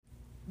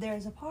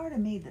there's a part of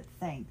me that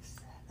thinks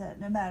that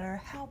no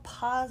matter how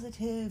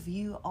positive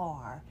you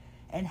are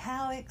and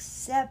how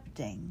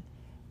accepting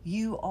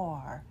you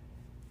are,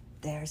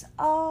 there's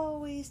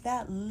always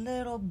that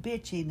little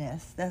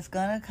bitchiness that's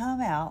going to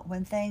come out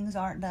when things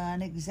aren't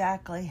done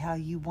exactly how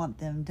you want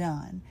them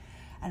done.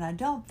 And I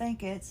don't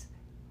think it's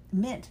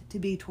meant to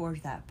be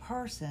towards that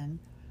person.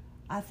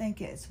 I think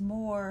it's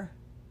more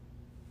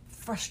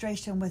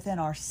frustration within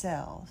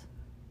ourselves.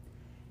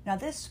 Now,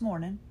 this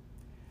morning,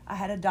 I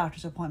had a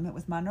doctor's appointment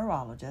with my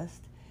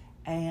neurologist,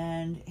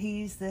 and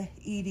he's the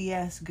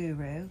EDS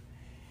guru.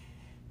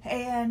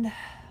 And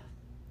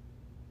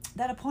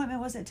that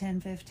appointment was at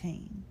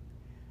 10:15.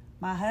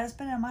 My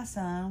husband and my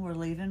son were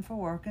leaving for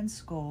work and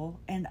school,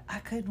 and I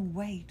couldn't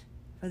wait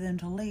for them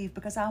to leave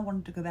because I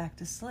wanted to go back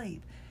to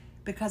sleep,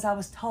 because I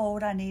was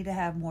told I need to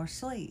have more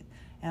sleep.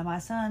 And my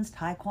son's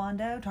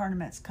taekwondo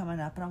tournament's coming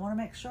up, and I want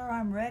to make sure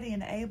I'm ready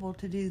and able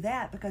to do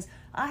that, because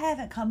I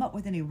haven't come up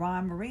with any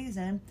rhyme or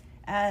reason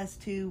as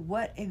to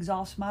what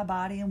exhausts my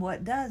body and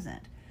what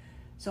doesn't.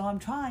 So I'm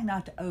trying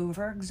not to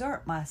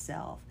overexert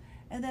myself.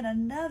 And then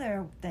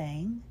another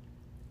thing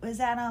is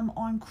that I'm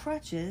on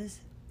crutches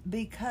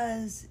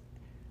because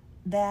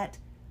that,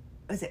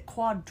 is it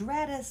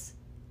quadratus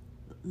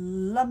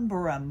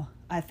lumborum,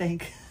 I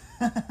think.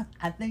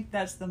 I think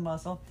that's the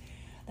muscle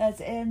that's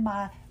in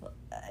my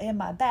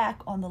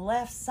back on the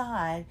left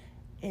side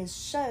is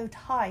so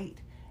tight,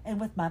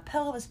 and with my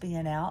pelvis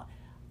being out,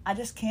 I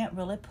just can't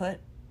really put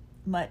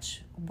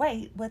much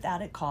weight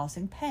without it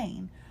causing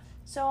pain.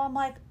 So I'm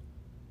like,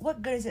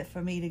 what good is it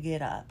for me to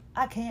get up?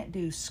 I can't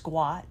do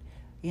squat.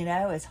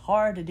 It's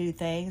hard to do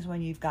things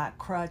when you've got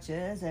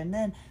crutches. And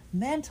then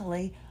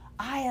mentally,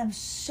 I am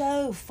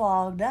so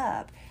fogged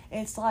up.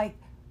 It's like,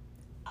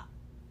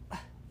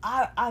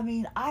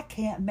 I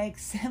can't make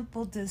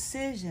simple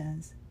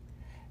decisions.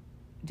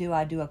 Do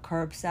I do a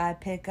curbside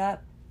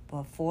pickup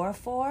before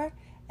 4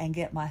 and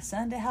get my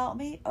son to help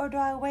me? Or do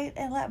I wait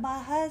and let my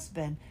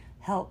husband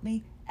help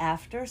me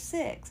after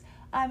 6?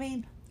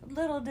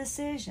 Little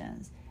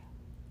decisions.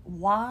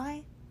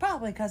 Why?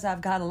 Probably because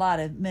I've got a lot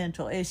of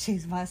mental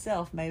issues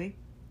myself, maybe.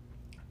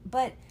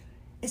 But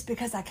it's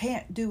because I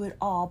can't do it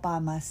all by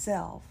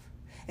myself.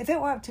 If it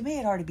were up to me,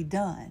 it'd already be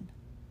done.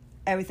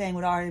 Everything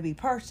would already be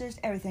purchased,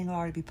 everything would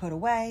already be put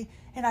away,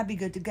 and I'd be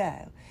good to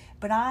go.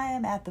 But I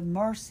am at the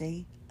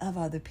mercy of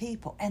other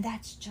people, and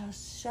that's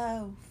just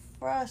so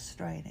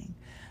frustrating.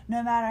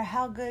 No matter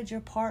how good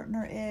your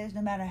partner is,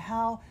 no matter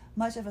how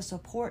much of a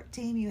support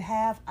team you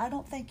have, I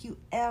don't think you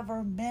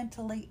ever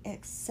mentally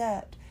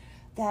accept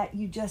that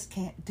you just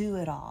can't do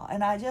it all.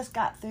 And I just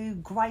got through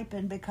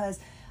griping because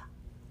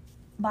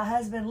my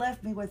husband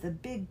left me with a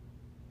big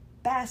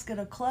basket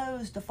of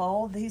clothes to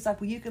fold. He's like,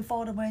 well, you can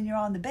fold them when you're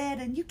on the bed,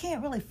 and you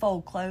can't really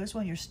fold clothes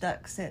when you're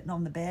stuck sitting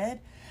on the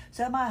bed.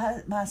 So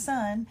my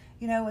son,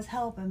 was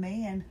helping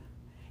me, and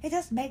it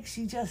just makes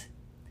you just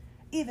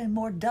even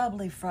more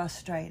doubly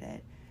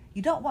frustrated.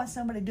 You don't want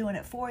somebody doing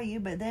it for you,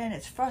 but then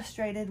it's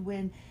frustrated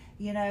when,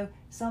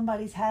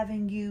 somebody's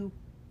having you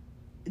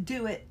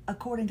do it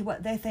according to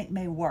what they think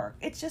may work.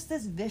 It's just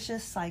this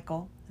vicious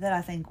cycle that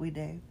I think we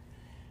do.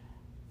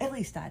 At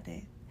least I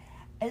do.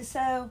 And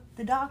so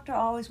the doctor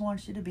always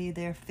wants you to be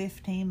there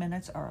 15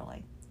 minutes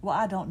early. Well,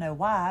 I don't know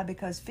why,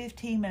 because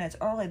 15 minutes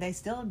early, they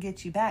still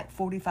get you back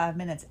 45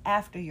 minutes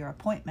after your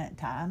appointment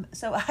time.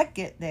 So I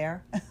get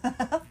there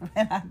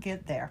when I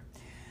get there.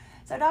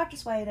 So Dr.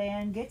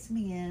 Swadan gets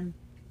me in,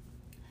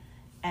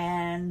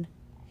 and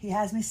he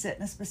has me sit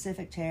in a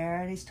specific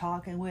chair, and he's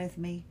talking with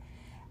me.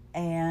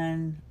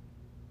 And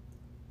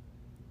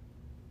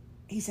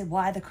he said,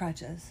 why the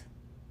crutches?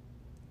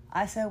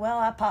 I said, well,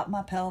 I popped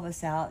my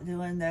pelvis out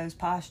doing those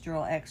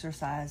postural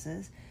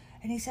exercises.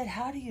 And he said,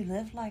 how do you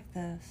live like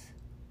this?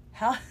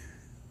 How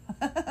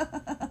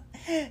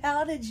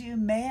did you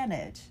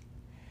manage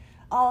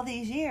all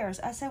these years?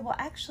 I said, well,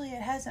 actually,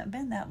 it hasn't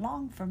been that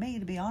long for me,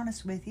 to be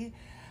honest with you.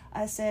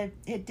 I said,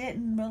 it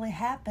didn't really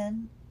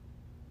happen.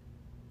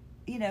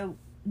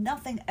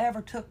 Nothing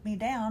ever took me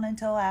down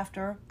until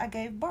after I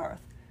gave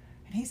birth.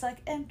 And he's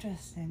like,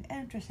 interesting.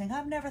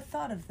 I've never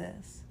thought of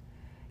this.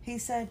 He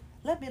said,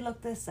 let me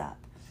look this up.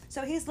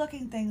 So he's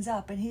looking things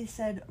up, and he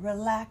said,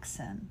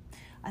 relaxin.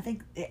 I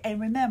think,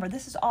 and remember,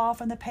 this is all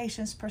from the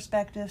patient's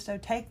perspective, so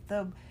take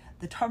the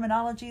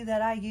terminology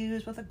that I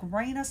use with a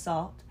grain of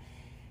salt.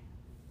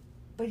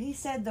 But he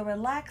said the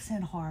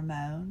relaxin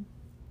hormone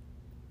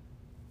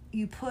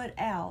you put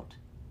out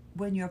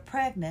when you're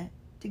pregnant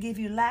to give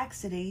you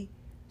laxity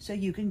so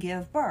you can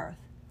give birth.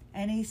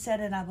 And he said,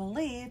 and I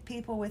believe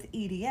people with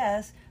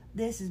EDS,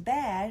 this is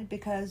bad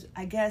because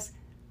I guess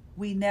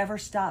we never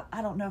stop.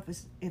 I don't know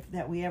if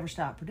that we ever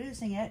stop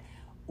producing it,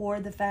 or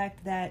the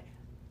fact that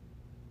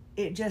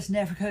it just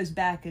never goes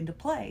back into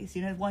place.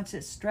 Once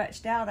it's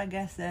stretched out, I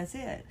guess that's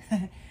it.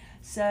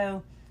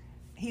 So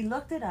he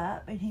looked it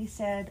up, and he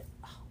said,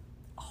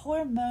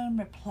 hormone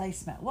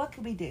replacement, what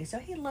can we do? So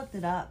he looked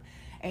it up,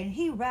 and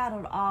he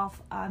rattled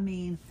off,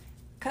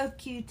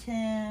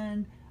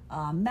 CoQ10,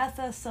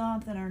 metha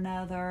something or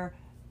another,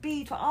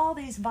 B12, all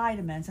these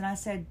vitamins. And I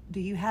said, do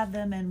you have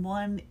them in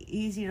one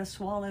easy to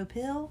swallow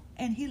pill?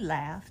 And he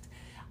laughed.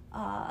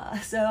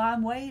 So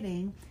I'm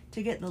waiting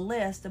to get the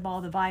list of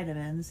all the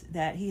vitamins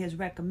that he has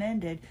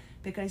recommended,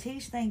 because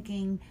he's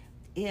thinking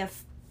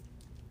if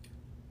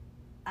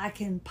I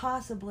can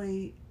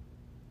possibly,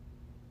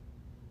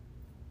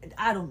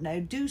 I don't know,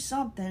 do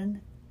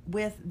something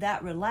with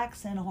that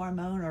relaxin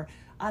hormone, or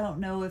I don't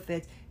know if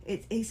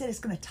he said it's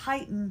going to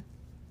tighten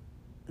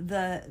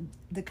the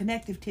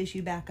connective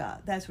tissue back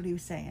up. That's what he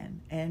was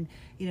saying. And,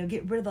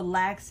 get rid of the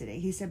laxity.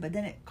 He said, but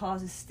then it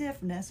causes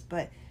stiffness,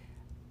 but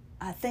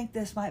I think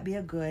this might be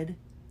a good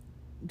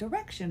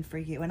direction for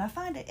you. And I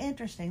find it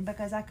interesting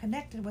because I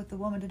connected with the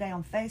woman today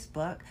on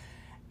Facebook,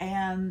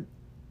 and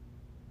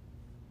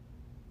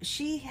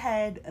she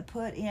had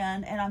put in,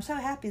 and I'm so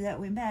happy that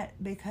we met,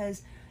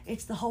 because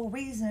it's the whole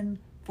reason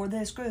for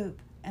this group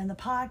and the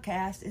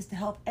podcast is to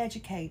help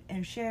educate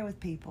and share with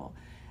people.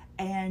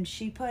 And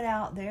she put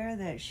out there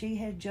that she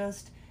had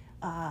just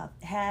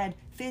had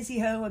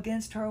physio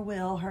against her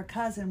will. Her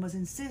cousin was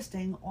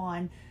insisting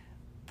on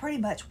pretty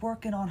much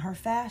working on her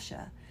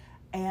fascia.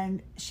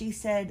 And she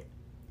said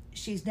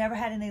she's never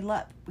had any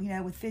luck,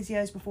 with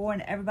physios before,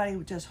 and everybody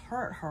would just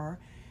hurt her.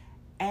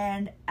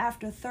 And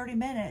after 30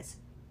 minutes,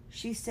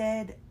 she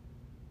said,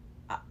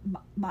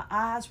 my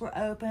eyes were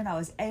open. I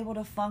was able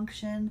to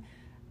function.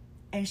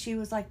 And she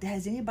was like,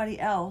 has anybody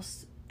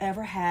else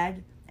ever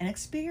had an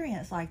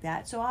experience like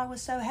that? So I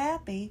was so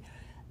happy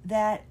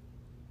that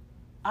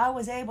I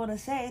was able to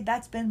say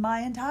that's been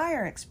my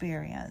entire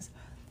experience.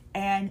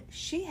 And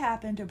she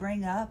happened to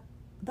bring up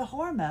the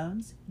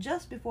hormones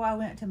just before I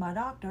went to my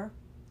doctor,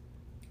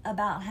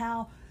 about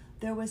how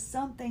there was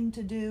something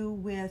to do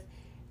with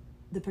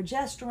the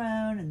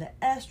progesterone and the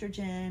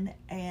estrogen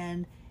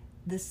and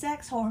the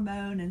sex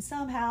hormone, and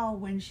somehow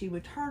when she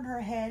would turn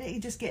her head,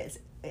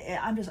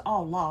 I'm just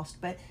all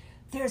lost, but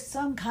there's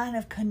some kind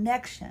of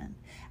connection.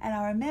 And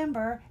I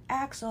remember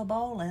Axel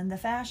Bolin, the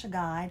fascia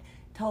guide,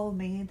 told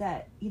me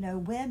that,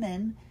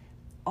 women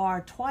are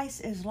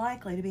twice as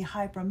likely to be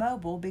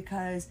hypermobile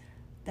because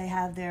they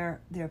have their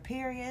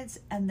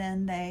periods, and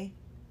then they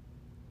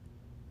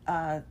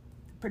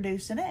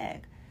produce an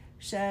egg.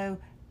 So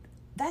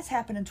that's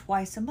happening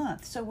twice a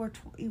month. So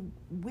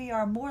we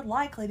are more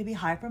likely to be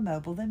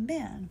hypermobile than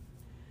men.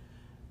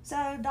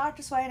 So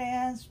Dr.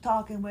 Swadan's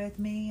talking with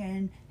me,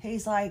 and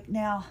he's like,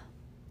 now,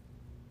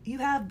 you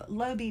have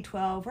low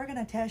B12. We're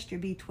going to test your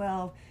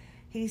B12.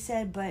 He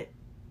said, but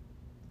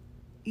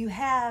you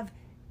have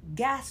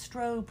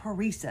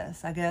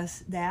gastroparesis, I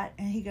guess that.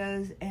 And he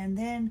goes, and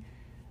then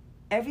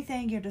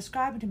everything you're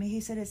describing to me,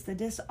 he said it's the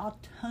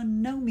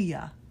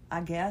dysautonomia,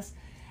 I guess.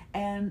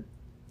 And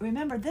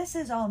remember, this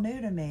is all new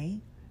to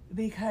me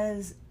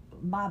because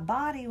my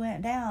body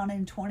went down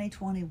in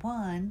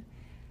 2021,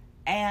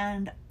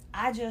 and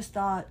I just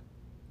thought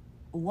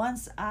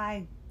once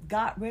I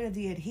got rid of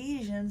the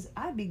adhesions,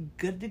 I'd be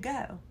good to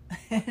go.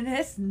 And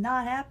it's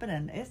not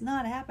happening. It's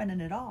not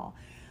happening at all.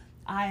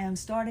 I am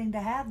starting to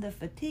have the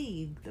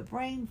fatigue, the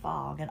brain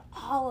fog, and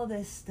all of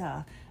this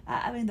stuff.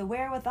 I mean, the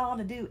wherewithal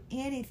to do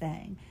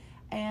anything.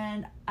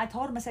 And I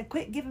told him, I said,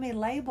 quit giving me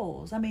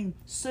labels. I mean,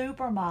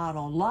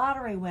 supermodel,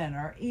 lottery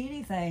winner,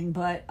 anything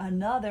but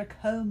another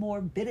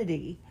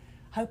comorbidity.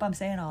 Hope I'm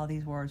saying all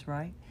these words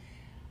right.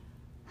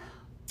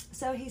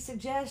 So he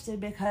suggested,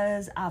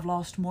 because I've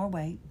lost more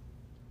weight,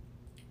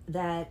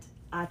 that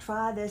I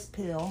try this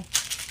pill.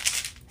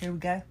 Here we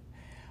go.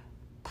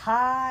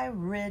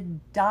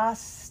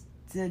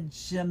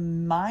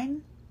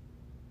 Pyridoxyamine,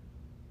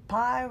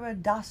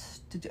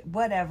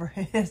 whatever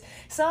it is.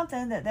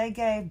 Something that they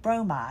gave,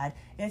 bromide.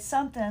 It's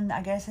something,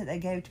 I guess, that they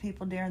gave to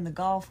people during the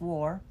Gulf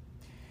War.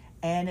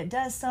 And it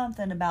does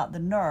something about the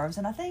nerves.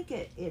 And I think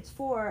it's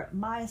for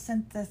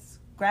myasthenia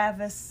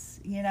gravis,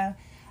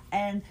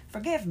 And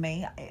forgive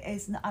me,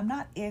 I'm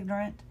not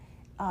ignorant.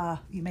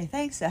 You may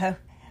think so.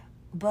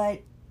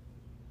 But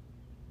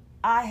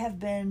I have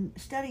been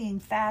studying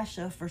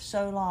fascia for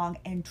so long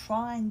and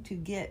trying to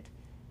get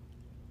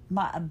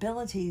my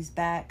abilities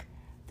back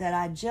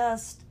that it's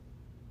just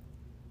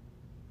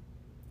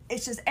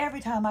every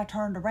time I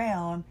turned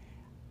around,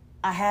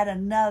 I had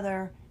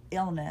another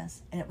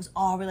illness, and it was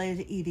all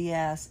related to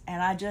EDS.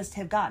 And I just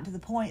have gotten to the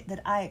point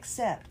that I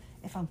accept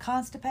if I'm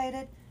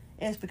constipated,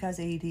 it's because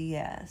of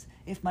EDS.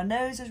 If my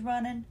nose is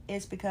running,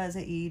 it's because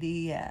of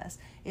EDS.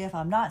 If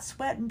I'm not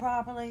sweating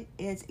properly,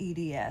 it's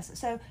EDS.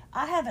 So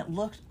I haven't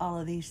looked all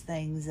of these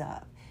things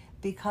up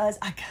because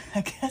I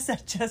guess I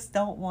just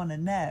don't want to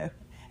know.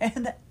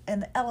 And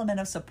the element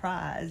of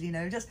surprise,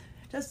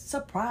 just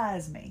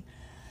surprise me.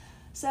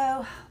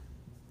 So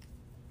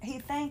he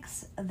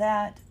thinks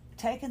that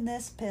taking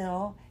this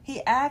pill,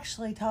 he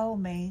actually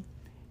told me,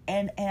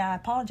 and I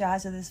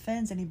apologize if this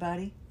offends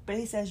anybody, but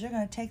he says, you're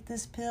going to take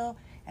this pill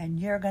and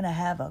you're going to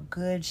have a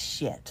good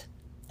shit.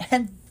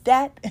 And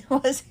that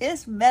was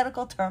his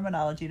medical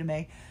terminology to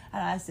me.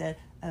 And I said,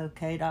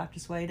 okay, Dr.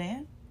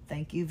 Swadan,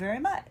 thank you very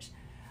much.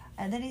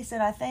 And then he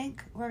said, I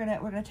think we're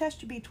gonna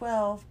test your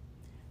B12.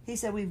 He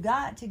said, we've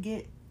got to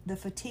get the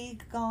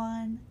fatigue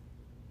gone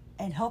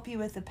and help you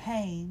with the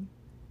pain,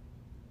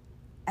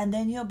 and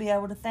then you'll be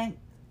able to think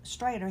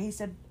straighter. He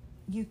said,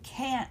 you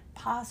can't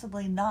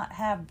possibly not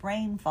have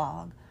brain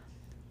fog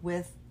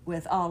with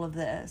all of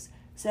this.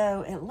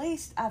 So at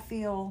least I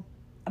feel,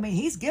 I mean,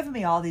 he's given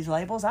me all these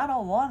labels. I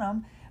don't want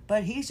them,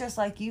 but he's just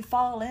like, you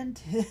fall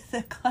into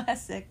the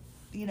classic,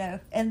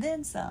 and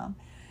then some.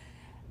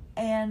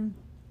 And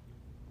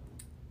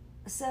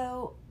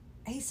so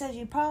he said,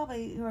 you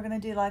were going to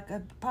do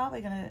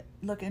probably going to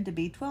look into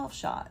B12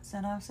 shots.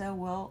 And I said,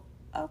 well,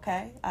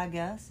 okay, I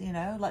guess,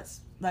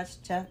 let's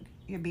check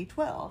your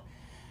B12.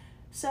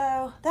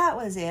 So that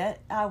was it.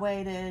 I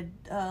waited,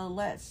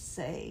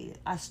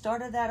 I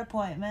started that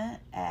appointment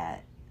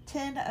at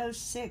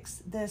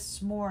 10:06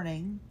 this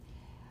morning.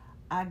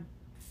 I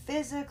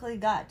physically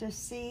got to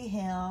see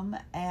him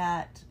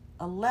at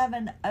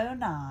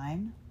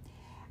 11:09,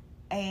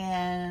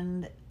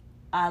 and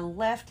I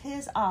left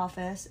his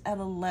office at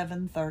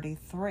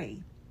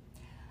 11:33.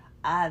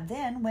 I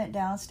then went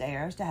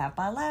downstairs to have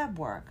my lab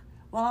work.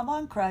 Well, I'm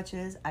on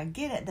crutches. I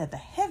get it that the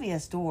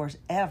heaviest doors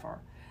ever.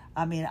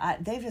 I mean,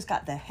 they've just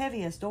got the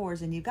heaviest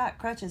doors, and you've got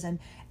crutches. And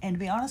to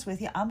be honest with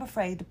you, I'm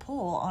afraid to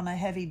pull on a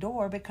heavy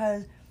door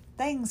because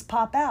things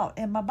pop out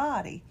in my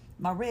body,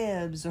 my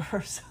ribs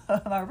or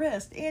my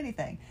wrist,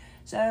 anything.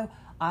 So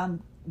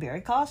I'm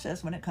very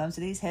cautious when it comes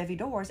to these heavy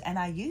doors, and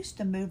I used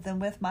to move them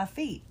with my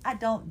feet. I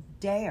don't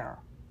dare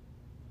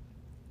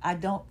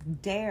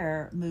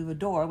move a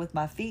door with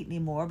my feet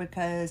anymore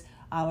because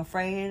I'm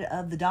afraid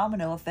of the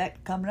domino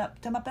effect coming up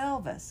to my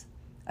pelvis.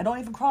 I don't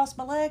even cross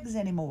my legs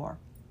anymore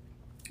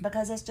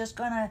because it's just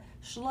going to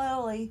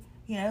slowly,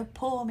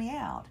 pull me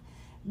out.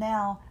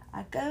 Now,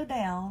 I go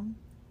down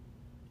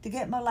to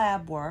get my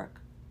lab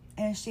work,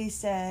 and she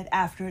said,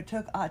 after it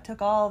took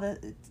all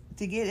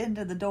to get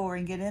into the door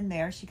and get in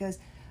there, she goes,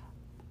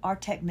 our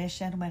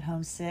technician went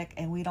home sick,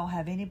 and we don't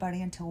have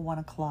anybody until 1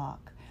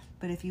 o'clock.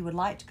 But if you would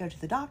like to go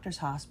to the doctor's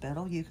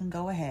hospital, you can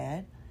go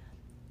ahead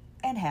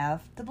and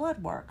have the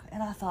blood work.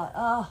 And I thought,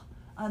 oh,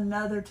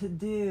 another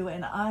to-do,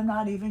 and I'm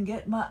not even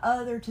getting my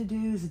other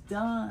to-dos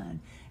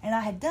done. And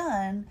I had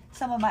done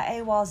some of my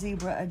AWOL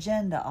Zebra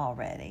agenda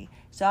already.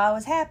 So I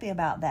was happy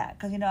about that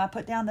because, I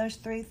put down those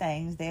 3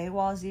 things, the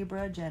AWOL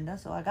Zebra agenda.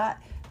 So I got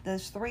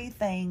those 3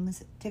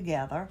 things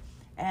together.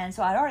 And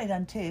so I'd already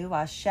done 2.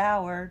 I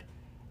showered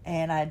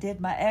and I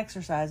did my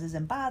exercises.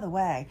 And by the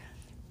way,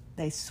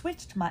 they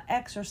switched my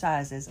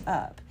exercises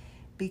up.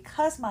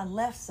 Because my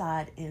left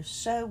side is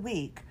so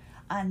weak,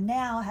 I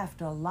now have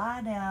to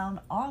lie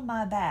down on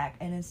my back,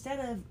 and instead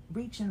of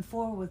reaching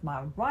forward with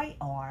my right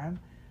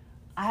arm,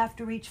 I have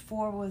to reach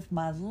forward with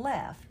my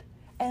left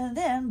and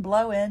then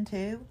blow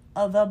into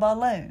the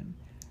balloon.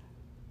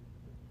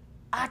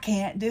 I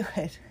can't do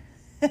it.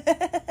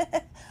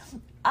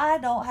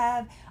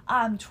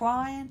 I'm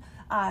trying,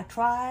 I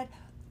tried,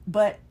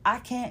 but I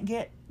can't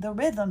get the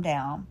rhythm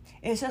down.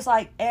 It's just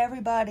like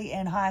everybody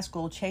in high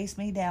school chased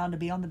me down to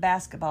be on the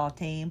basketball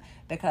team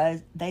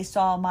because they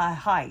saw my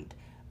height,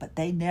 but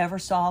they never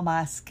saw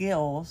my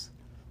skills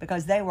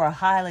because they were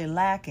highly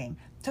lacking.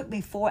 It took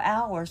me 4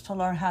 hours to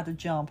learn how to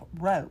jump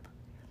rope.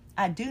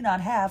 I do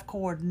not have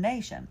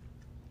coordination.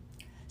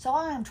 So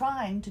I am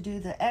trying to do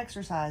the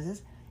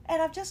exercises,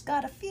 and I've just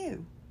got a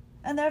few,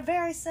 and they're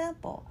very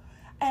simple.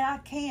 And I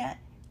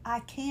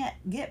can't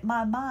get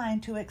my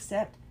mind to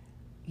accept,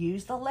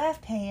 use the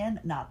left hand,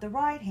 not the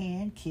right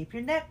hand, keep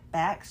your neck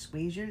back,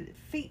 squeeze your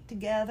feet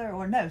together,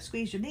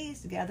 squeeze your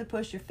knees together,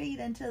 push your feet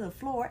into the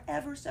floor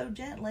ever so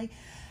gently,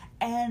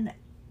 and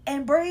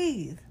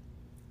breathe.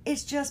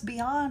 It's just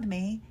beyond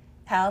me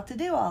how to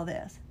do all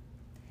this.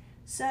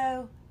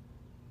 So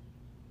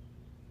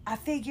I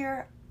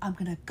figure I'm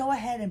going to go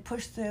ahead and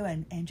push through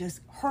and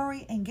just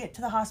hurry and get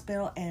to the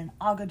hospital, and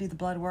I'll go do the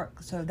blood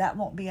work so that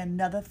won't be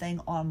another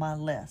thing on my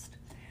list.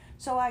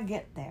 So I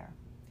get there.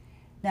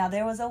 Now,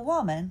 there was a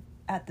woman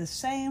at the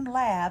same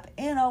lab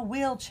in a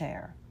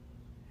wheelchair,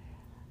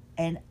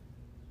 and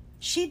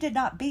she did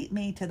not beat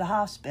me to the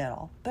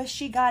hospital, but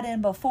she got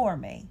in before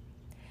me.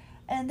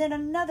 And then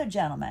another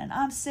gentleman,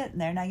 I'm sitting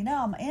there.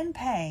 Now, I'm in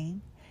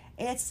pain.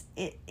 It's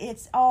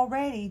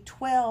already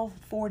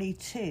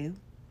 12:42,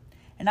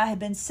 and I had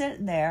been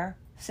sitting there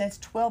since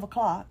 12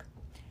 o'clock.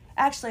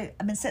 Actually,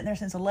 I've been sitting there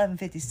since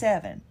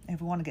 11:57,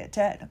 if we want to get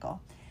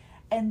technical.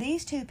 And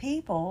these 2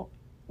 people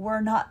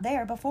were not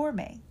there before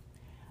me.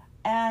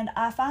 And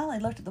I finally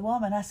looked at the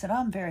woman. I said,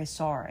 I'm very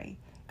sorry.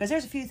 Because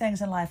there's a few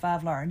things in life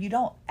I've learned. You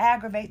don't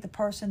aggravate the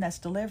person that's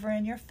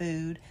delivering your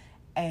food,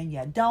 and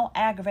you don't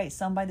aggravate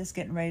somebody that's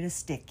getting ready to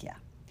stick you.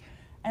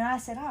 And I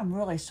said, I'm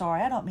really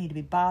sorry. I don't mean to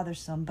be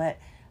bothersome, but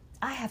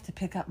I have to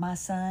pick up my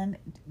son.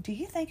 Do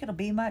you think it'll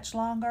be much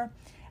longer?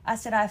 I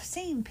said, I've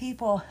seen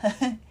people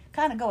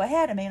kind of go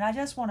ahead of me, and I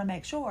just want to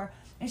make sure.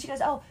 And she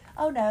goes, oh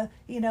no,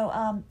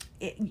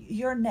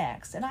 you're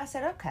next. And I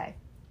said, okay.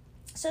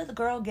 So the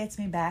girl gets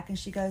me back, and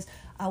she goes,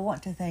 I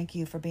want to thank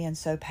you for being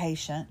so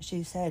patient.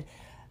 She said,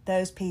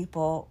 those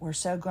people were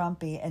so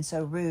grumpy and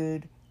so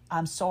rude.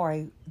 I'm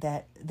sorry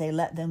that they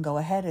let them go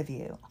ahead of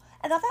you.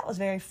 And I thought that was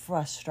very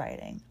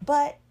frustrating,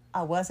 but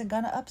I wasn't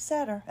going to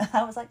upset her.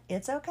 I was like,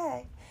 it's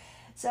okay.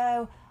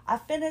 So I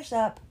finish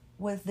up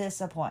with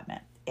this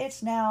appointment.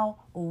 It's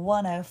now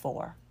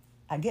 1:04.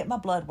 I get my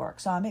blood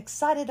work. So I'm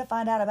excited to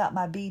find out about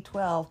my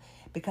B12,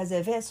 because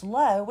if it's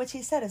low, which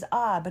he said is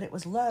odd, but it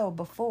was low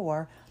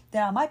before,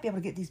 then I might be able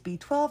to get these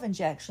B12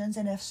 injections.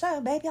 And if so,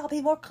 maybe I'll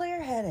be more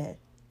clear-headed.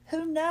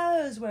 Who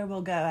knows where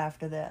we'll go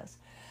after this?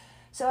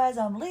 So as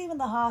I'm leaving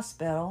the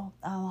hospital,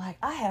 I'm like,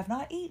 I have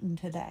not eaten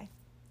today.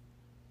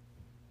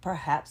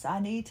 Perhaps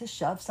I need to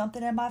shove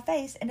something in my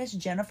face, and it's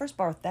Jennifer's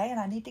birthday, and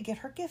I need to get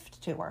her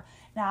gift to her.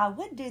 Now, I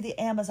would do the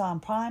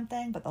Amazon Prime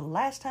thing, but the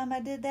last time I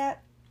did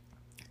that,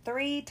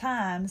 3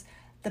 times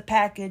the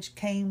package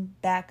came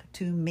back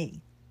to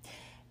me.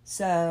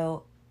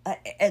 So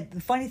the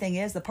funny thing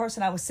is, the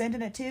person I was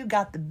sending it to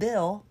got the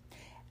bill,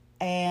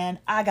 and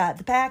I got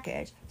the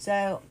package.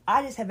 So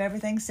I just have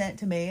everything sent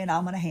to me, and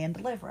I'm going to hand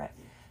deliver it.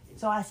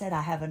 So I said,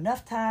 I have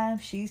enough time.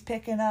 She's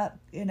picking up,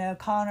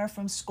 Connor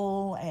from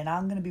school, and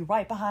I'm going to be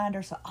right behind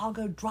her. So I'll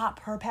go drop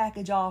her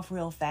package off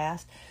real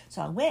fast.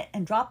 So I went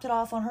and dropped it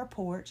off on her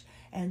porch.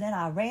 And then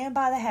I ran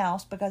by the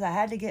house because I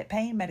had to get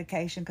pain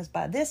medication, because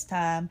by this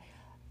time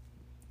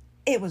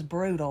it was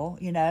brutal.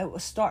 It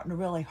was starting to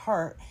really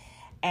hurt.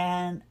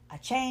 And I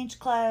changed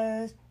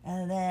clothes,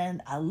 and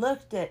then I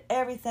looked at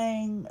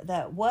everything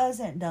that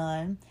wasn't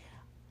done.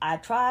 I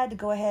tried to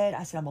go ahead.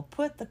 I said, I'm going to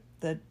put the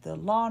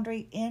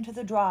laundry into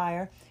the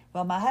dryer.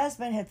 Well, my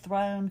husband had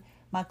thrown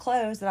my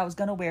clothes that I was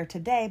going to wear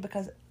today,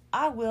 because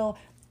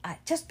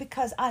just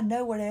because I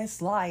know what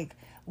it's like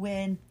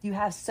when you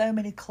have so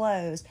many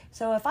clothes.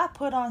 So if I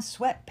put on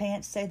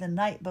sweatpants, say the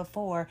night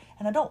before,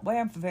 and I don't wear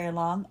them for very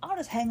long, I'll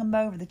just hang them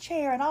over the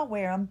chair, and I'll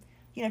wear them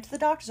to the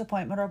doctor's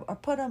appointment, or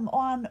put them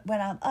on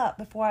when I'm up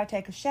before I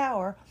take a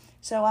shower,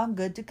 so I'm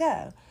good to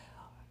go.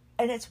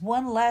 And it's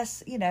one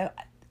less,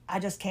 I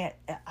just can't,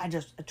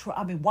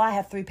 why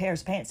have 3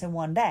 pairs of pants in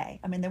one day?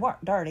 They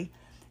weren't dirty,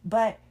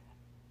 but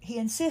he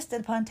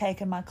insisted upon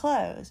taking my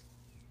clothes.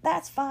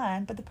 That's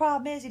fine, but the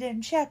problem is he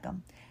didn't check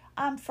them.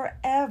 I'm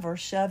forever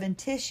shoving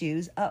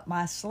tissues up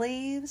my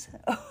sleeves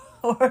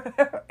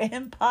or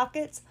in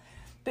pockets,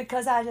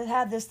 because I just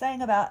have this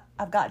thing about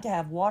I've got to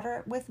have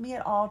water with me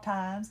at all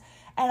times,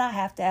 and I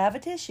have to have a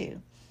tissue.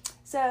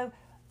 So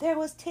there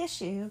was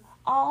tissue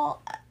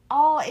all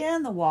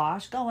in the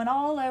wash, going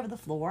all over the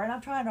floor, and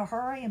I'm trying to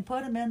hurry and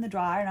put them in the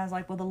dryer, and I was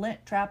like, well, the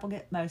lint trap will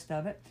get most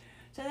of it.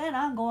 So then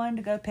I'm going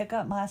to go pick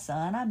up my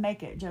son. I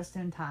make it just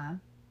in time.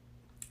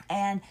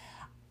 And,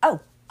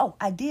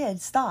 I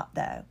did stop,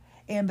 though.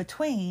 In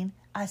between,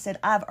 I said,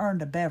 I've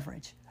earned a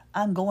beverage.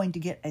 I'm going to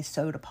get a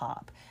soda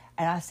pop.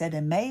 And I said,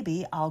 and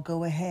maybe I'll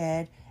go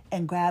ahead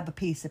and grab a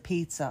piece of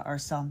pizza or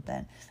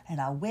something. And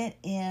I went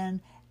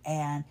in,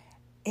 and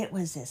it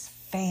was this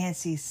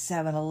fancy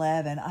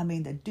 7-Eleven.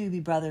 The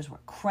Doobie Brothers were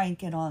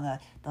cranking on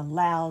the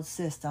loud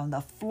system.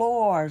 The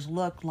floors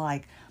looked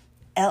like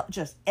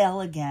just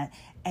elegant.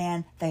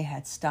 And they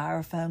had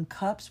styrofoam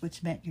cups,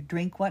 which meant your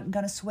drink wasn't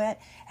going to sweat.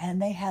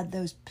 And they had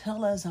those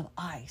pillows of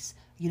ice,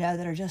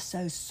 that are just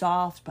so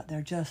soft, but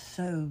they're just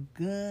so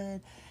good.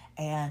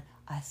 And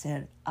I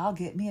said, I'll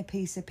get me a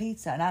piece of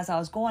pizza. And as I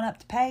was going up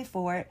to pay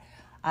for it,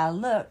 I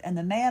looked, and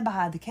the man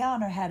behind the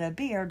counter had a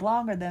beard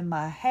longer than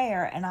my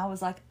hair, and I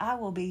was like, I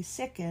will be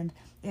sickened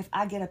if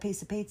I get a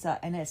piece of pizza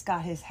and it's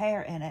got his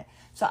hair in it.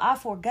 So I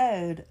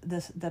forgoed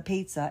the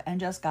pizza and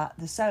just got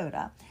the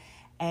soda.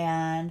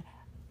 And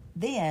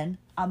then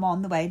I'm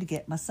on the way to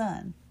get my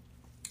son.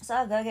 So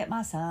I go get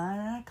my son,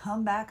 and I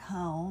come back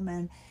home,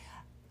 and,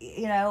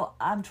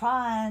 I'm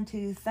trying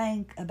to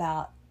think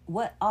about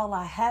what all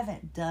I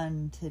haven't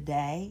done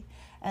today,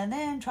 and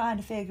then trying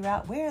to figure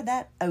out where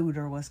that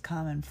odor was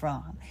coming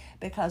from.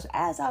 Because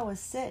as I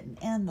was sitting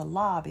in the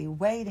lobby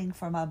waiting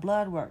for my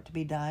blood work to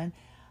be done,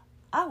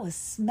 I was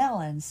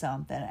smelling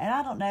something. And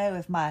I don't know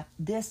if my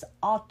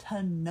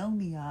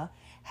dysautonomia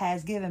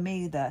has given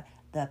me the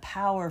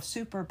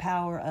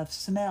superpower of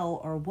smell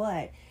or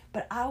what,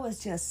 but I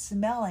was just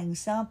smelling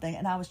something,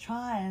 and I was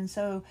trying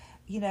so,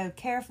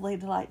 carefully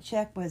to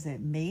check, was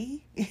it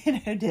me?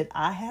 Did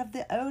I have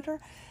the odor?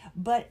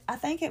 But I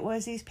think it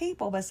was these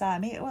people beside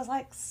me. It was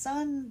like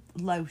sun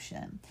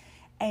lotion.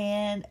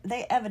 And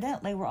they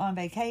evidently were on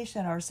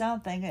vacation or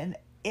something. And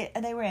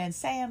they were in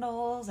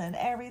sandals and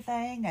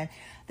everything. And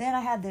then I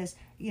had this,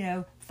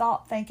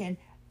 thought thinking,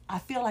 I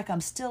feel like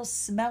I'm still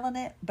smelling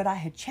it. But I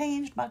had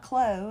changed my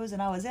clothes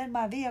and I was in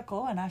my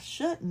vehicle and I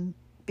shouldn't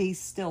be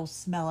still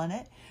smelling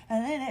it.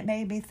 And then it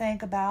made me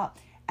think about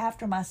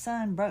after my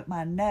son broke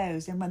my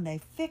nose and when they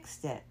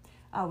fixed it,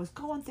 I was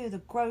going through the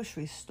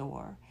grocery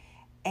store.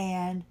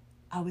 And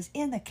I was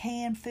in the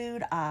canned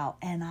food aisle,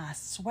 and I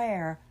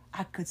swear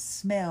I could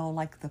smell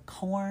the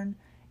corn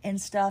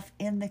and stuff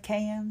in the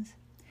cans.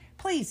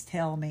 Please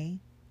tell me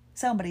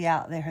somebody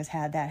out there has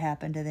had that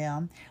happen to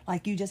them.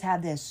 You just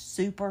have this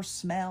super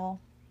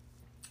smell.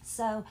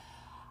 So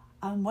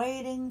I'm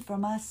waiting for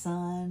my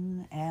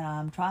son, and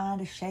I'm trying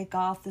to shake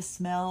off the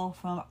smell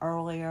from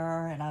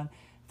earlier, and I'm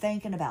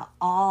thinking about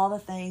all the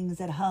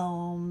things at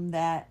home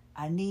that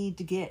I need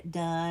to get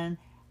done.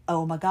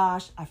 oh my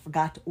gosh, I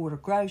forgot to order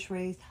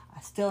groceries.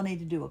 I still need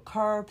to do a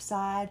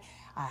curbside.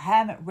 I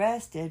haven't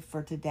rested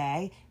for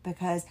today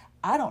because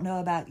I don't know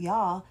about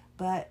y'all,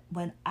 but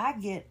when I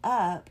get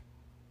up,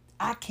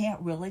 I can't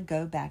really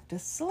go back to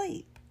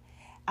sleep.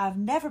 I've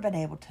never been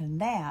able to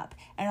nap,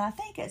 and I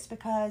think it's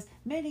because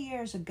many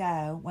years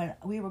ago when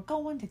we were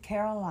going to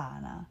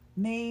Carolina,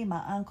 me,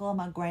 my uncle, and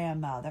my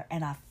grandmother,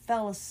 and I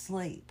fell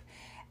asleep,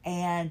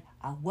 and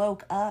I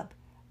woke up,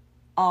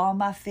 all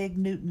my fig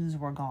Newtons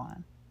were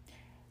gone.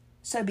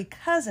 So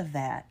because of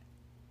that,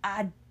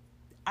 I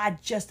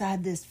just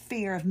had this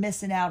fear of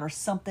missing out or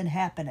something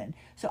happening.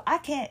 So I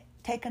can't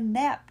take a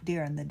nap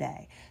during the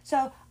day.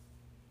 So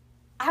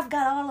I've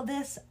got all of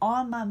this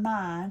on my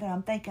mind, and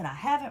I'm thinking I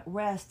haven't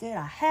rested,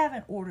 I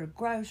haven't ordered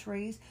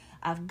groceries,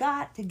 I've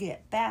got to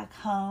get back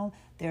home.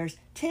 There's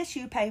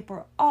tissue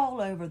paper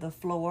all over the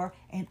floor,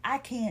 and I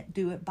can't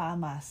do it by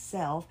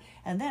myself.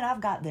 And then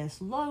I've got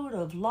this load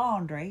of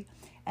laundry,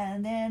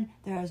 and then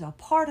there's a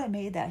part of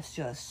me that's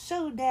just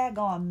so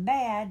daggone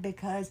mad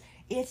because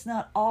it's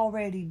not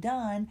already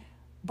done.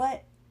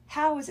 But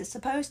how is it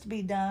supposed to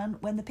be done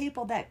when the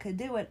people that could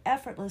do it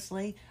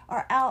effortlessly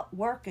are out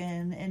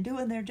working and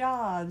doing their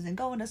jobs and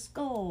going to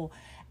school?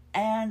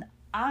 And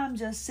I'm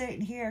just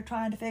sitting here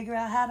trying to figure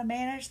out how to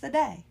manage the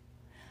day.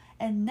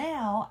 And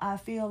now I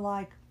feel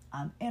like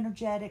I'm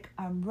energetic,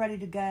 I'm ready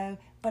to go,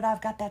 but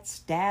I've got that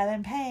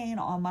stabbing pain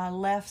on my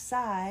left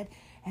side.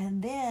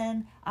 And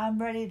then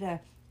I'm ready to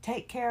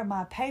take care of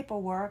my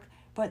paperwork.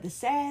 But the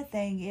sad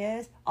thing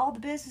is, all the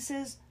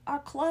businesses are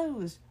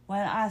closed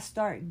when I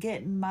start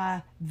getting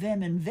my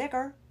vim and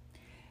vigor.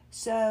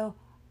 So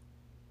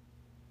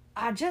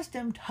I just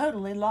am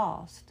totally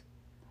lost.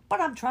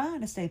 But I'm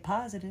trying to stay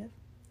positive.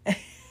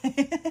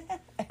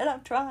 And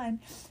I'm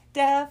trying to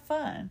have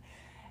fun.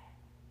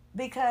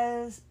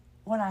 Because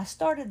when I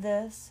started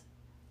this,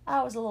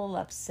 I was a little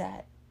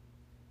upset.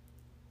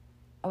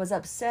 I was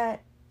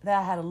upset that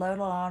I had a load of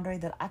laundry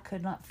that I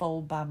could not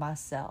fold by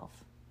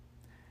myself.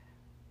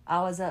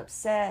 I was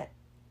upset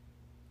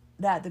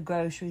that the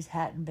groceries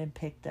hadn't been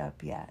picked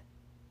up yet.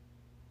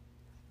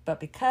 But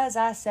because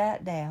I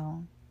sat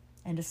down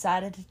and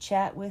decided to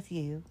chat with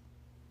you,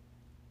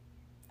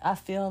 I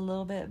feel a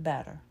little bit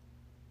better.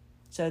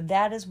 So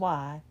that is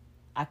why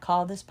I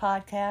call this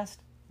podcast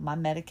my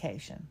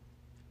medication.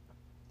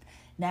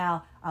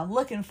 Now, I'm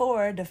looking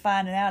forward to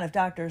finding out if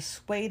Dr.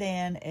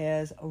 Swaden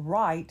is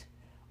right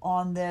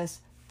on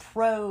this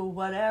pro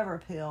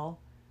whatever pill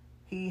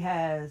he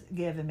has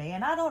given me.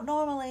 And I don't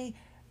normally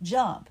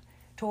jump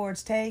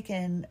towards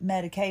taking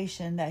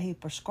medication that he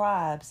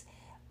prescribes,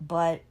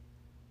 but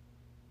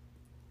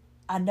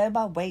I know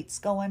my weight's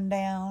going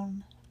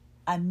down.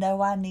 I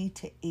know I need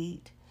to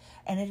eat.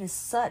 And it is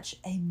such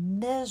a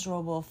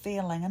miserable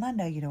feeling, and I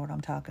know you know what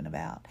I'm talking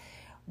about,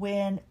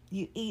 when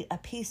you eat a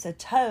piece of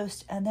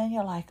toast and then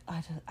you're like,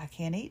 I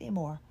can't eat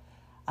anymore.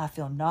 I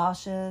feel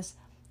nauseous.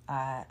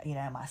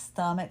 My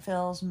stomach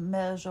feels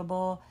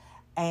miserable.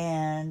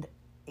 And,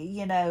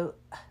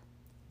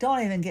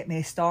 don't even get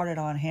me started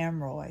on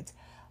hemorrhoids.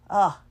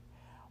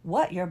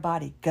 What your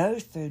body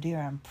goes through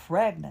during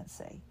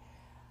pregnancy.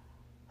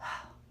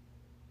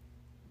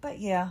 But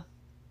yeah,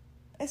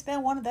 it's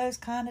been one of those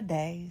kind of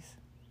days.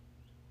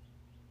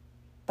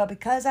 But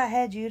because I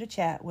had you to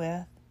chat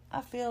with,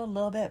 I feel a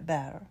little bit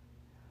better.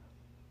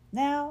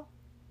 Now,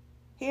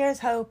 here's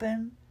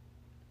hoping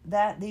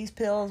that these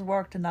pills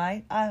work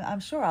tonight. I'm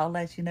sure I'll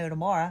let you know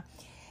tomorrow.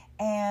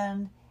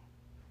 And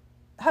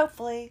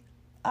hopefully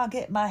I'll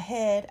get my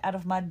head out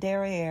of my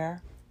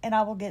derriere and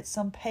I will get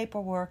some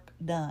paperwork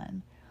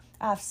done.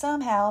 I've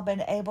somehow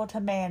been able to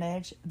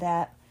manage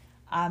that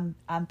I'm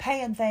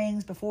paying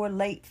things before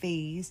late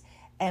fees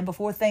and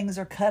before things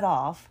are cut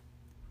off.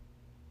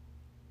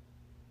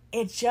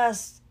 It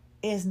just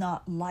is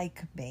not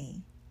like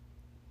me.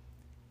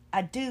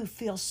 I do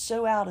feel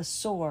so out of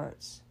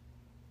sorts.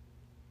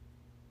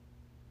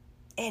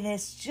 And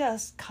it's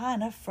just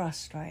kind of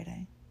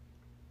frustrating.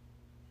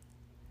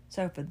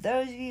 So for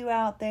those of you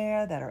out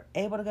there that are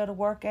able to go to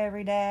work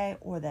every day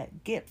or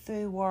that get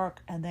through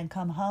work and then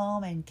come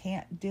home and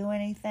can't do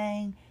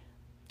anything,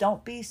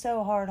 don't be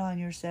so hard on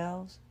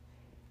yourselves.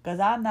 Because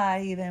I'm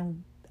not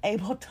even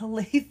able to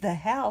leave the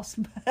house,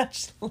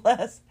 much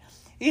less,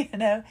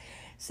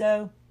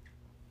 So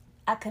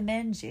I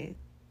commend you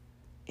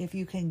if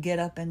you can get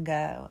up and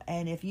go.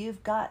 And if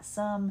you've got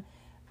some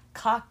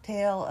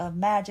cocktail of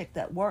magic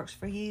that works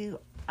for you,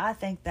 I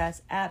think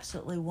that's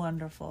absolutely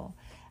wonderful.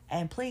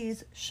 And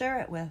please share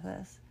it with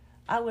us.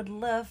 I would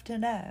love to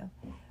know.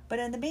 But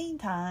in the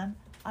meantime,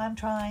 I'm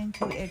trying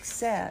to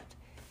accept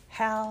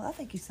I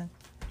think you said,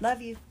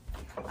 love you.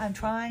 I'm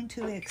trying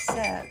to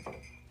accept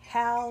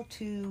how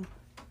to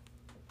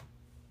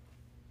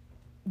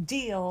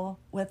deal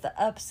with the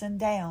ups and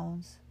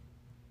downs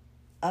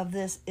of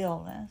this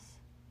illness.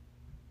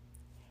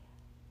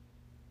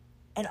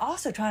 And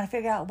also trying to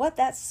figure out what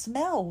that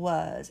smell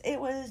was. It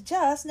was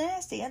just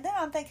nasty. And then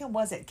I'm thinking,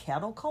 was it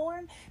kettle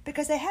corn?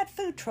 Because they had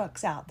food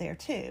trucks out there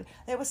too.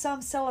 There was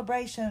some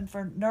celebration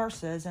for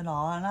nurses and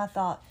all. And I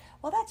thought,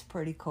 well, that's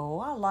pretty cool.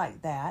 I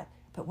like that.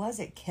 But was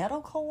it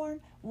kettle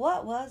corn?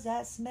 What was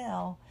that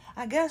smell?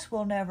 I guess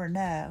we'll never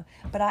know.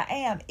 But I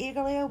am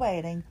eagerly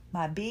awaiting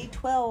my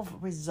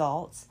B12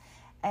 results.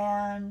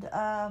 And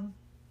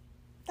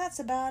that's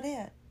about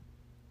it.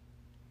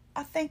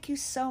 I thank you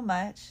so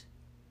much,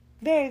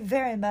 very,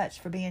 very much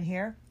for being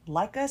here.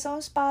 Like us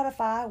on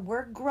Spotify.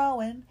 We're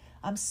growing.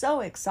 I'm so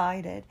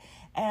excited.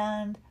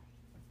 And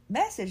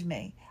message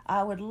me.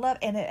 I would love,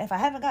 and if I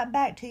haven't gotten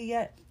back to you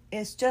yet,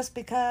 it's just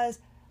because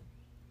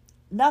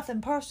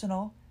nothing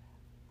personal.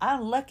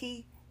 I'm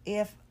lucky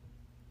if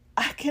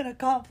I can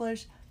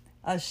accomplish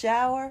a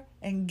shower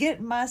and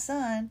get my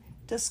son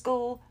to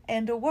school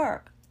and to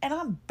work. And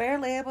I'm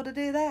barely able to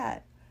do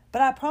that.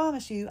 But I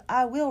promise you,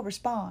 I will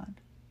respond.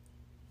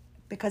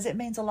 Because it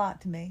means a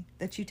lot to me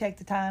that you take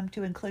the time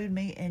to include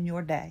me in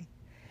your day.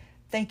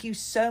 Thank you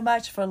so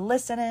much for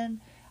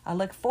listening. I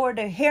look forward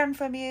to hearing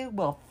from you.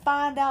 We'll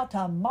find out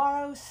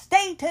tomorrow.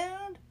 Stay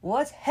tuned.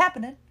 What's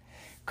happening?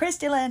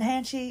 Christy Lynn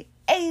Hanshy,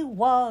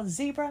 AWOL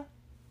Zebra.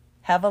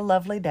 Have a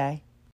lovely day.